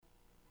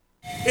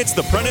It's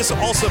the Prentice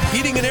Allsup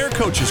Heating and Air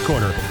Coaches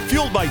Corner,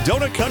 fueled by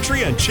Donut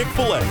Country and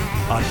Chick-fil-A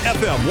on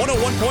FM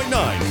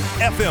 101.9,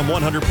 FM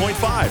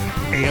 100.5,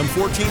 AM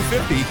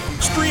 1450,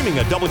 streaming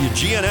at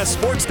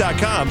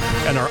WGNSSports.com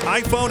and our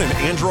iPhone and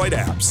Android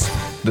apps.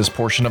 This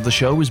portion of the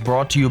show is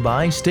brought to you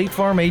by State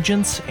Farm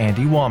agents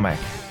Andy Womack,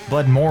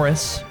 Bud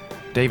Morris,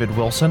 David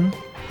Wilson,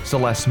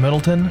 Celeste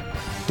Middleton,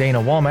 Dana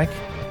Womack,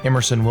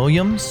 Emerson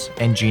Williams,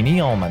 and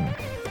Jeannie Allman.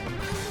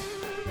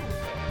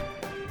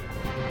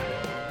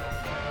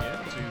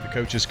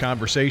 Coach's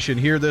conversation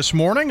here this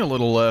morning. A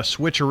little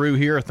switcheroo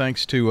here.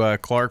 Thanks to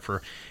Clark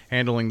for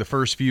handling the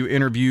first few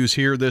interviews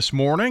here this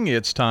morning.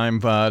 It's time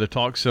to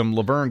talk some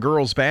Laverne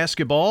girls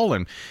basketball,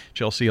 and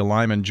Chelsea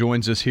Lyman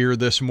joins us here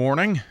this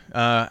morning.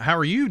 How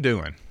are you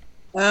doing?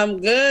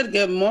 I'm good.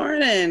 Good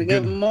morning.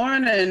 Good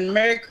morning.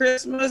 Merry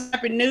Christmas.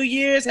 Happy New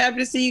Year's. Happy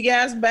to see you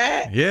guys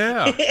back.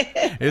 Yeah,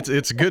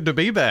 it's good to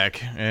be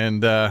back.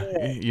 And,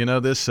 you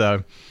know, this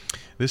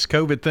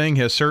COVID thing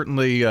has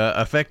certainly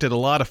affected a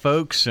lot of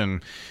folks,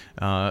 and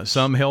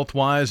some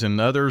health-wise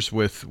and others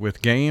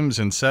with games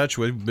and such.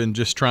 We've been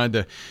just trying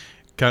to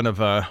kind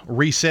of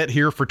reset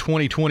here for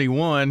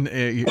 2021.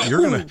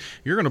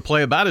 You're gonna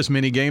play about as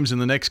many games in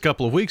the next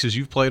couple of weeks as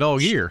you've played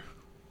all year.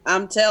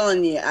 I'm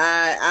telling you,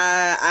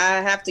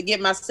 I have to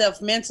get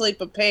myself mentally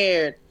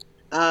prepared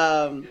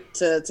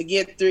to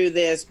get through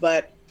this.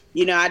 But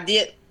you know, I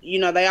did. You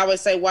know, they always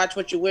say watch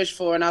what you wish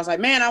for, and I was like,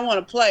 man, I want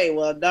to play.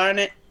 Well, darn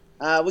it.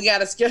 We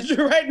got a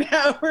schedule right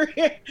now.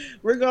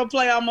 We're going to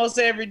play almost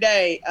every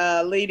day,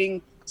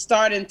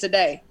 starting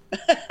today.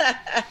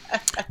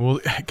 Well,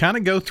 kind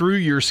of go through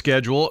your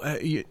schedule.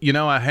 You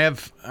know,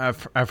 I've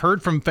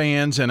heard from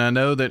fans, and I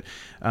know that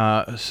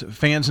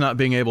fans not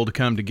being able to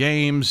come to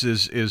games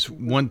is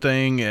one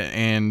thing,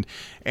 and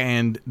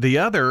the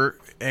other,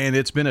 and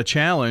it's been a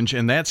challenge,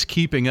 and that's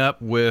keeping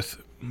up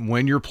with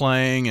when you're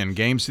playing and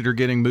games that are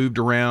getting moved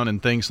around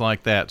and things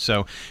like that.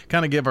 So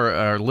kind of give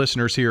our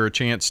listeners here a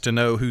chance to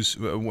know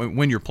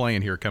when you're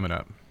playing here coming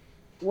up.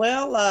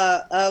 Well,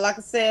 like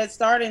I said,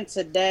 starting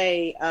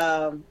today,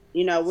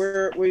 you know,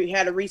 we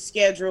had to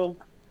reschedule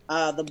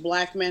the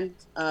Blackman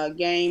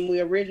game. We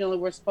originally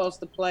were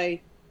supposed to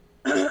play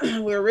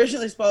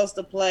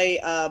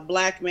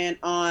Blackman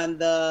on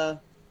the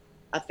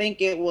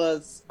 5th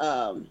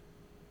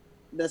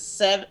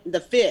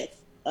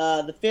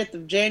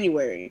of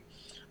January.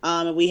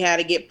 And we had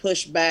to get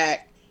pushed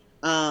back,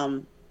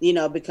 you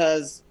know,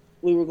 because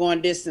we were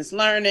going distance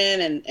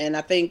learning, and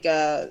I think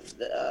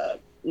Mr.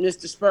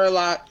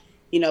 Spurlock,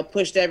 you know,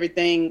 pushed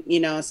everything,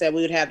 you know, and said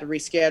we would have to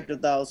reschedule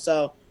those.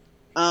 So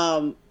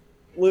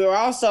we were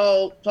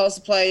also supposed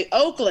to play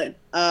Oakland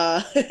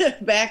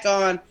back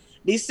on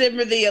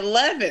December the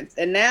 11th,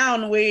 and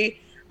now we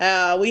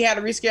had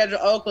to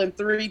reschedule Oakland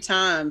 3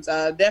 times.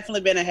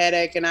 Definitely been a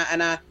headache, and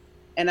I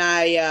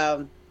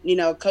you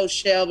know, Coach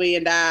Shelby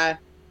and I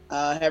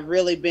have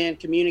really been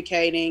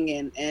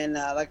communicating, and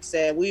like I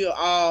said, we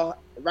all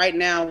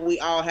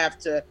have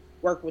to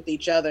work with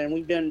each other, and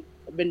we've been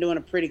doing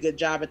a pretty good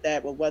job at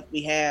that with what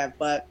we have.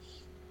 But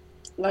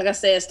like I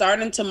said,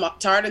 starting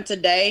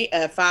today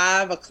at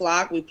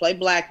 5:00, we play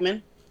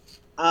Blackman.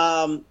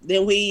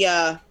 Then we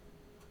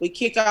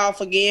kick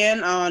off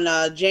again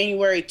on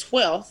January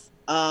 12th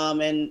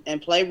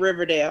and play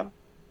Riverdale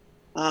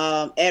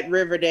at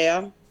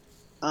Riverdale.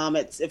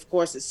 It's of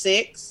course at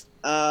 6.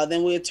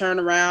 Then we'll turn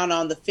around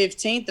on the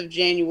 15th of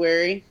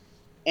January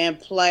and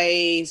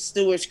play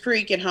Stewart's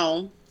Creek at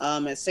home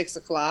at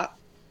 6:00.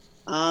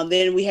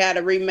 Then we had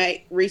to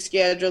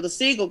reschedule the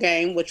Siegel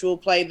game, which we'll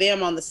play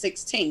them on the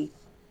 16th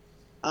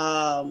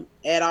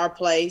at our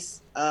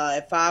place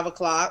at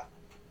 5:00.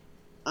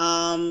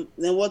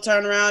 Then we'll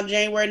turn around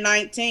January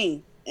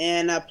 19th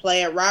and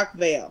play at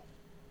Rockvale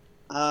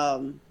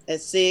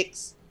at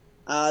 6.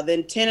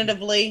 Then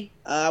tentatively,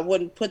 I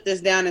wouldn't put this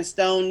down in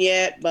stone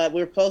yet, but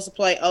we're supposed to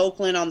play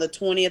Oakland on the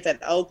 20th at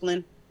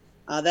Oakland.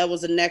 That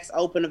was the next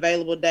open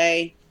available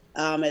day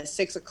at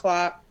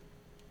 6:00.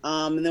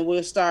 And then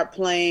we'll start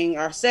playing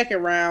our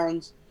second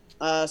rounds,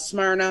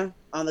 Smyrna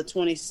on the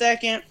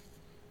 22nd.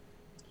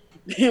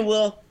 Then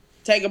we'll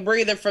take a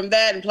breather from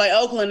that and play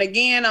Oakland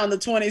again on the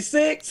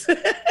 26th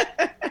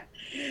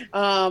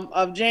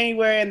of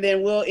January. And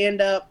then we'll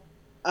end up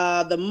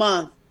the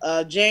month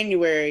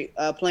January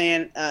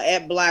playing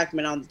at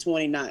Blackman on the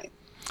 29th.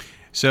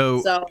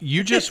 So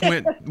you just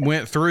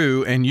went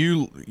through, and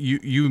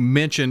you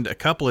mentioned a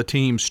couple of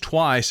teams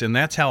twice, and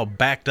that's how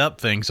backed up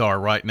things are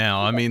right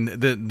now. I mean,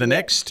 the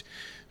next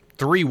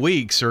 3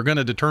 weeks are going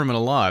to determine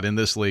a lot in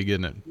this league,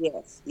 isn't it?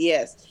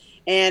 Yes.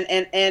 And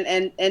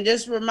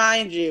just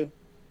remind you,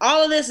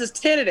 all of this is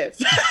tentative.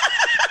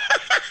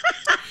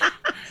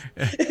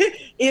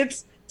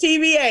 It's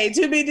TBA,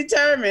 to be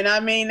determined. I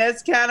mean,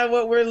 that's kind of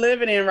what we're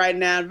living in right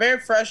now.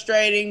 Very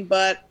frustrating,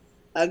 but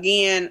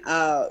again,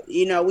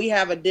 you know, we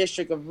have a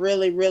district of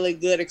really, really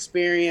good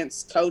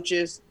experienced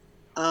coaches.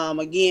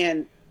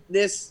 Again,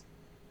 this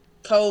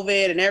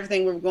COVID and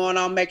everything we're going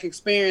on make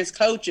experienced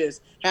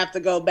coaches have to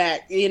go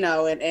back, you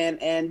know,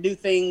 and do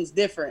things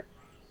different.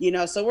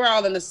 So we're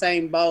all in the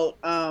same boat.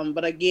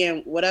 But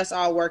again, with us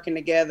all working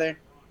together,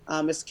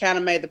 it's kind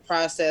of made the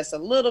process a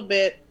little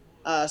bit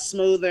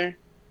smoother.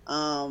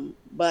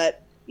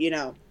 But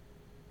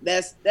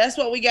that's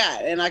what we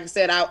got. And like I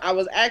said, I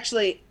was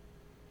actually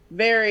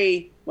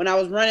when I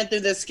was running through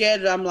this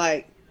schedule, I'm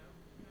like,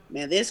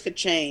 man, this could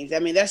change. I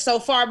mean, that's so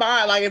far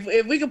behind. Like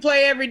if we could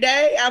play every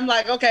day, I'm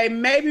like, okay,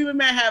 maybe we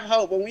might have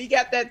hope. But when you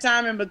got that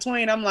time in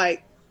between, I'm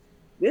like,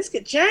 this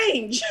could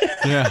change.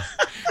 Yeah.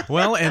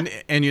 Well, and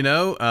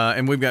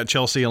we've got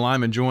Chelsea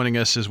Lyman joining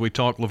us as we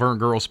talk Laverne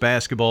girls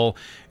basketball.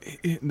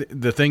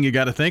 The thing you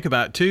got to think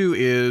about too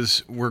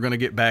is we're going to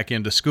get back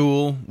into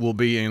school. We'll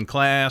be in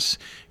class.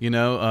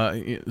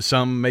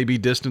 Some may be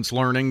distance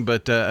learning,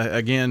 but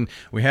again,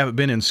 we haven't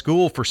been in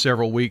school for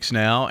several weeks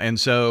now, and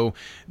so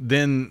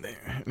then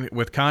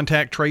with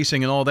contact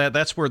tracing and all that,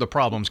 that's where the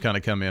problems kind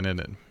of come in, isn't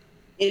it?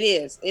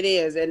 It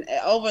is. And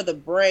over the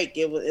break,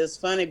 it was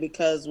funny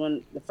because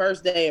when the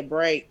first day of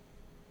break,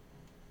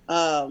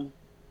 Oakland,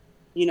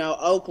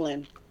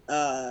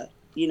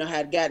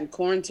 had gotten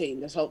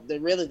quarantined.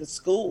 The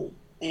school,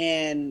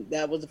 and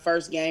that was the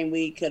first game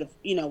we could have,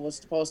 was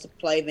supposed to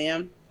play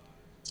them.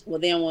 Well,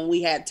 then when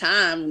we had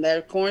time,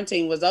 their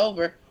quarantine was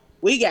over,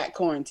 we got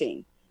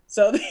quarantined.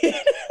 So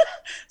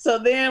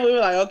then we were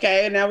like,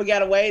 okay, now we got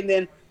to wait. And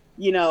then,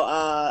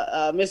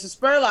 Mrs.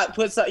 Spurlock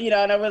puts,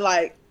 and we're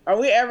like, are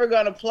we ever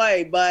going to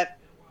play? But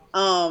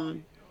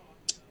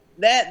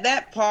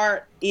that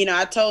part,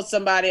 I told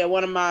somebody,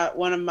 one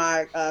of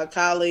my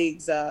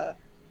colleagues, I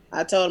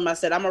told him, I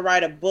said, I'm gonna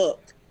write a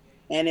book,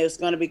 and it was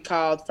going to be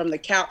called From the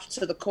Couch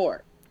to the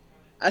Court.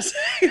 I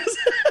said,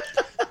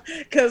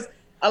 because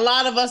a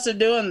lot of us are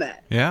doing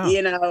that. Yeah.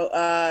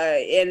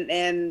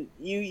 And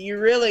you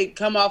really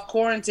come off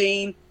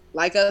quarantine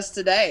like us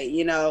today.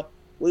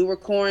 We were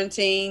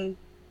quarantined.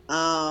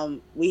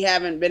 We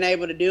haven't been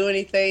able to do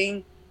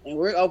anything. And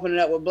we're opening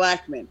up with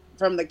Blackman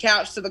from the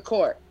couch to the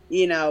court,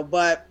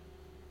 but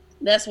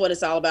that's what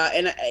it's all about.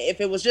 And if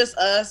it was just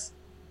us,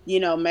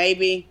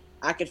 maybe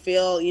I could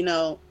feel,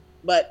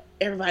 but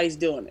everybody's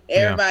doing it.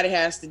 Everybody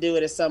has to do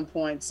it at some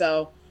point.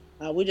 So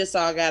we just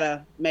all got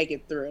to make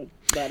it through.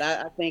 But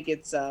I think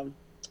it's going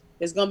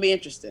to be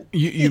interesting.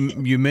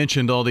 You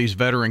mentioned all these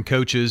veteran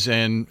coaches,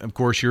 and of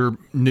course you're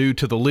new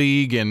to the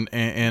league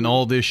and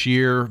all this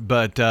year,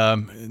 but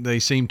they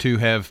seem to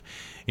have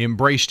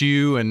embraced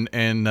you and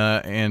it's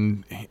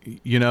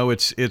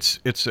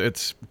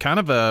kind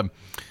of a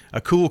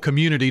cool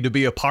community to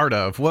be a part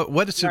of.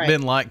 What has it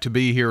been like to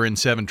be here in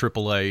 7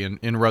 AAA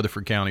in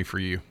Rutherford County for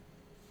you?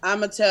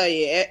 I'm gonna tell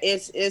you,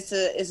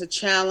 it's a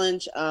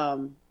challenge.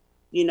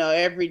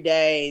 Every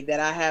day that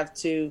I have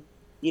to,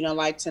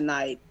 like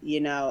tonight,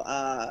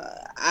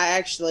 I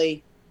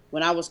actually,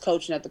 when I was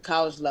coaching at the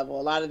college level,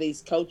 a lot of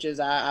these coaches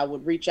I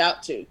would reach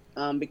out to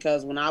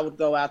because when I would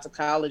go out to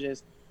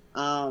colleges,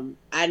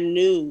 I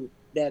knew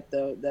that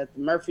the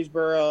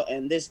Murfreesboro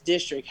and this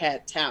district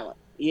had talent,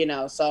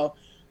 so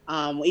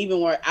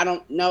even where I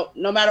don't know,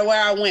 no matter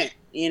where I went,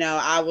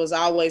 I was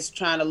always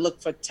trying to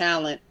look for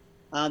talent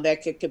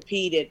that could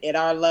compete at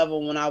our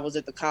level when I was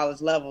at the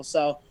college level.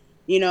 So,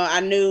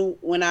 I knew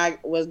when I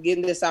was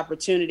getting this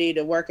opportunity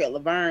to work at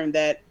Laverne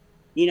that,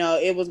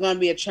 it was going to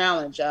be a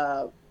challenge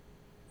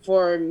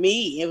for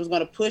me. It was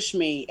going to push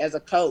me as a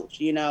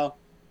coach,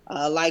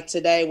 like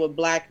today with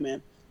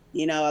Blackman.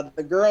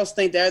 The girls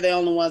think they're the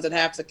only ones that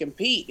have to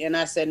compete. And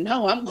I said,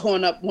 no, I'm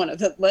going up one of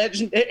the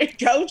legendary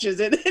coaches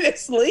in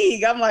this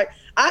league. I'm like,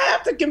 I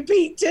have to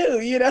compete too,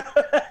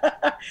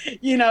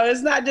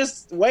 it's not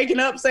just waking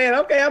up saying,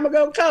 okay, I'm going to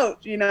go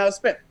coach,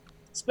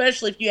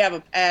 especially if you have a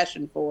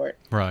passion for it.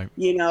 Right.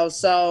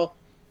 So,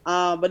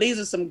 but these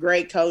are some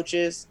great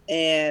coaches.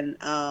 And,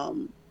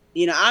 I'm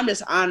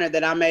just honored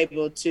that I'm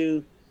able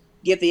to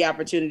get the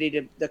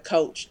opportunity to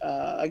coach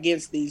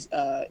against these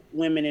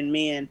women and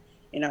men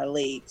in our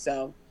league.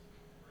 So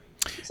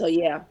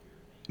yeah.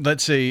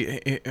 Let's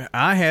see.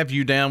 I have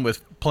you down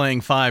with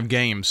playing 5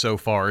 games so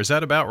far. Is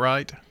that about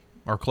right?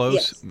 Or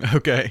close? Yes.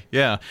 Okay.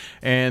 Yeah.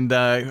 And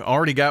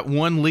already got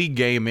 1 league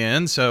game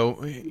in.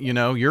 So,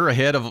 you're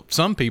ahead of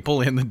some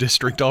people in the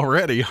district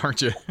already,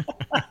 aren't you?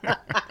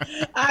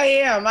 I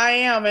am.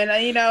 And,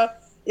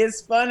 it's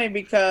funny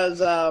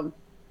because,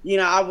 in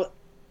a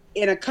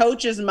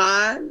coach's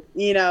mind,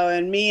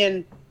 and me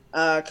and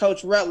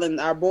Coach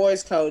Rutland, our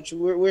boys coach,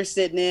 we're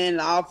sitting in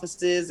the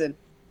offices and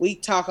we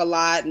talk a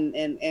lot and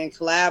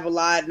collab a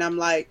lot. And I'm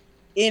like,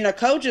 in a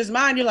coach's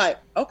mind, you're like,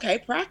 okay,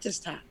 practice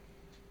time.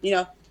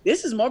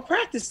 This is more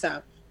practice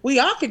time. We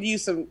all could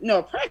use some,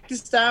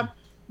 practice time.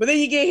 But then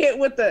you get hit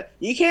with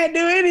you can't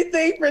do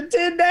anything for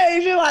 10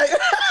 days. You're like,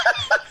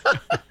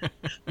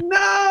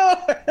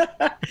 no.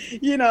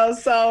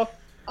 So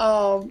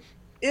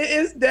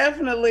it's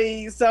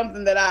definitely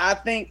something that I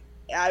think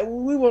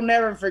we will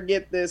never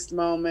forget this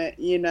moment,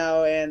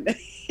 and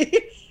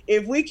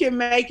if we can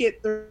make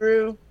it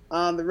through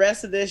the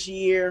rest of this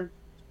year,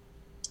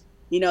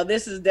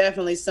 this is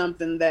definitely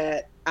something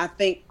that I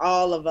think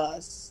all of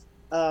us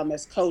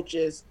as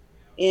coaches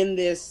in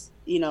this,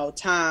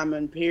 time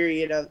and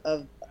period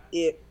of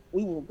it,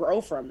 we will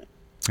grow from it.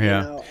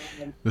 Yeah.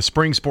 The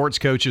spring sports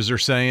coaches are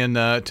saying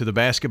to the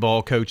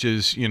basketball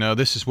coaches,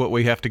 this is what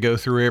we have to go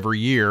through every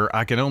year.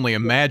 I can only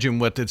imagine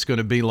what it's going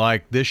to be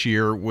like this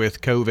year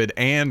with COVID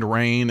and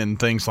rain and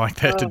things like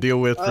that to deal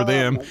with for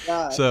them.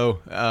 So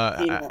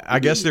I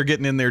guess they're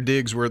getting in their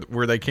digs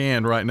where they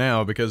can right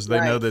now, because they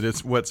know that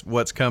it's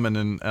what's coming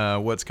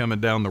and what's coming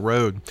down the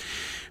road.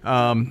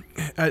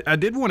 I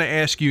did want to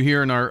ask you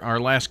here in our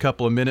last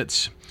couple of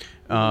minutes,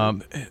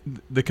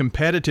 the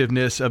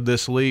competitiveness of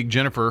this league.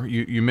 Jennifer,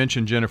 you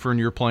mentioned Jennifer, and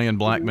you're playing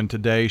Blackman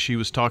today. She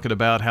was talking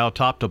about how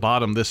top to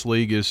bottom this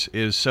league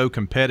is so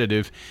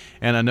competitive,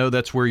 and I know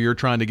that's where you're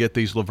trying to get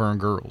these Laverne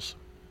girls.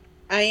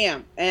 I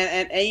am,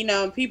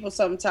 and people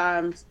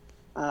sometimes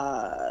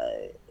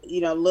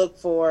look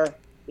for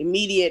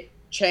immediate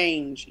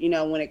change,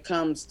 when it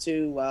comes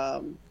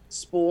to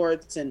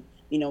sports, and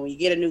when you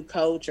get a new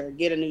coach or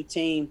get a new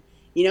team,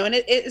 and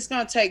it's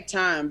going to take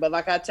time. But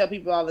like I tell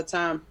people all the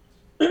time,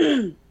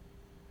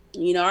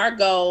 our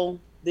goal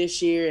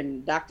this year,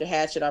 and Dr.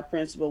 Hatchett, our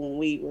principal, when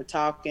we were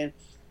talking,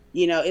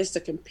 is to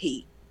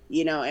compete,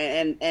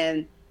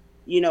 and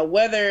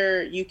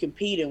whether you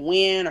compete and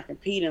win or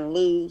compete and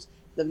lose,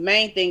 the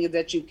main thing is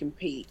that you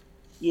compete,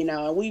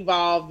 and we've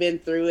all been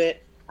through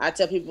it. I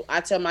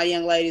tell my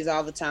young ladies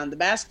all the time, the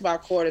basketball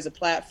court is a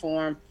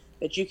platform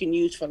that you can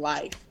use for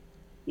life,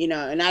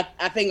 and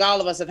I think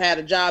all of us have had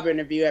a job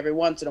interview every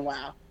once in a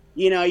while.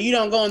 You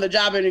don't go in the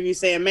job interview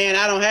saying, man,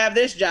 I don't have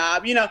this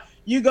job.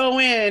 You go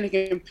in and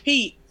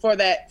compete for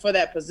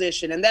that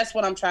position. And that's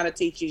what I'm trying to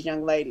teach these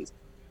young ladies.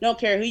 Don't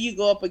care who you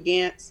go up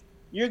against,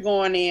 you're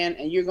going in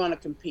and you're going to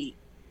compete,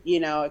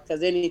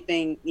 because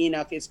anything,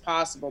 is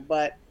possible.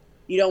 But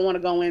you don't want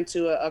to go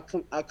into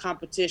a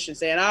competition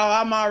saying, oh,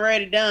 I'm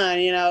already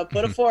done,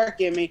 put a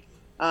fork in me.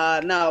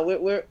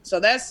 No,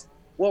 so that's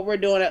what we're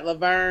doing at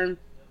Laverne,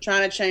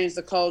 trying to change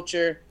the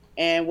culture.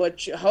 And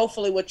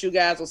hopefully what you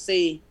guys will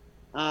see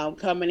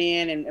coming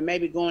in and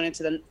maybe going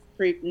into the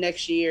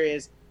next year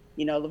is,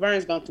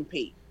 Laverne's going to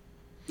compete.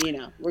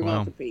 We're going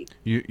to compete.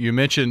 You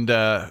mentioned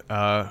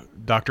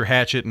Dr.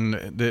 Hatchett, and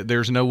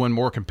there's no one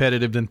more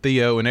competitive than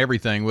Theo in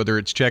everything, whether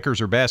it's checkers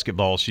or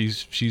basketball.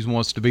 She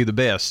wants to be the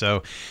best.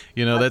 So,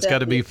 that's got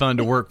to be fun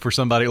to work for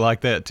somebody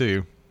like that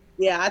too.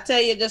 Yeah, I'll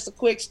tell you just a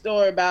quick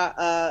story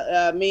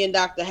about me and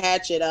Dr.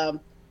 Hatchett.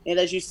 And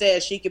as you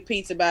said, she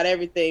competes about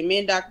everything. Me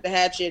and Dr.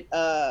 Hatchett,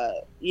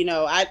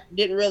 I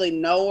didn't really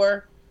know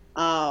her.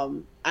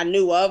 I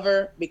knew of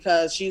her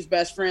because she's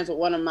best friends with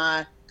one of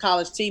my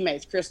college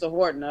teammates, Crystal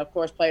Horton, of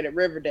course, played at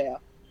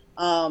Riverdale.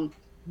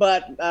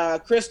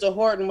 But Crystal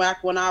Horton,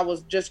 back when I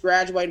was just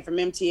graduating from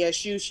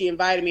MTSU, she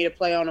invited me to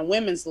play on a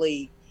women's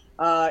league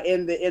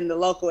in the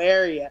local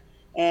area.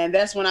 And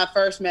that's when I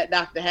first met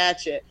Dr.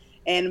 Hatchett.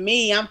 And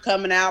me, I'm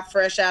coming out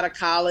fresh out of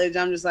college.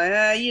 I'm just like,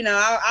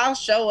 I'll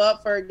show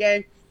up for a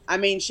game. I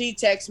mean, she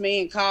texted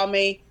me and called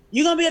me.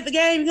 You gonna be at the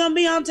game? You gonna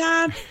be on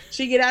time?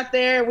 She get out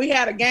there. We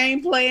had a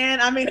game plan.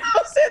 I mean, I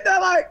was sitting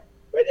there like,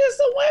 we're just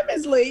a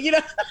women's league,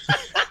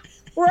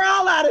 We're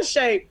all out of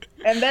shape.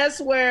 And that's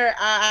where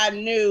I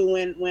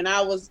knew when I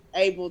was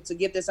able to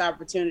get this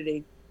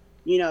opportunity,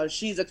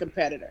 she's a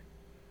competitor,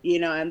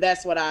 and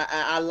that's what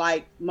I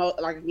like most.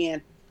 Like,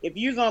 again, if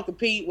you're gonna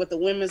compete with the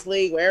women's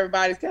league where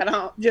everybody's kind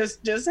of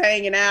just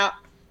hanging out,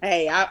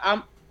 hey,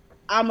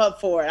 I'm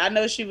up for it. I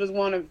know she was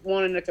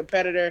wanting a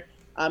competitor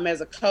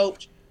as a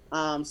coach.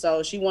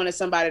 So she wanted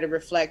somebody to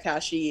reflect how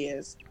she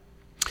is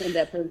in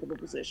that principal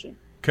position.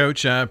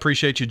 Coach, I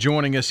appreciate you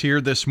joining us here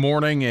this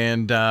morning,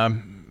 and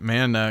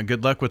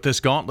good luck with this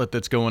gauntlet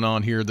that's going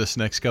on here this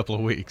next couple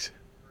of weeks.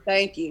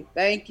 Thank you,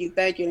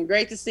 and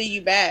great to see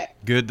you back.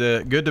 Good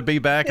to be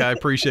back. I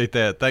appreciate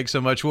that. Thanks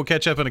so much. We'll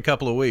catch up in a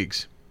couple of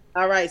weeks.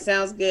 All right,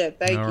 sounds good.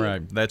 Thank you. All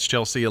right, that's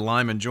Chelsea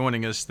Lyman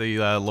joining us, the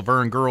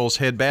Laverne girls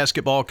head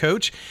basketball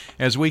coach,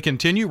 as we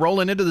continue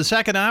rolling into the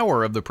second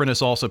hour of the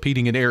Prentice Allsup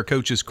Heating and Air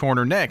Coaches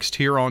Corner next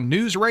here on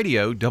News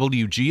Radio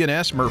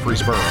WGNS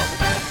Murfreesboro.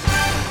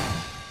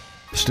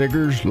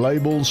 Stickers,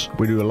 labels,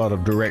 we do a lot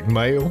of direct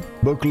mail,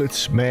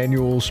 booklets,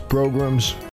 manuals, programs.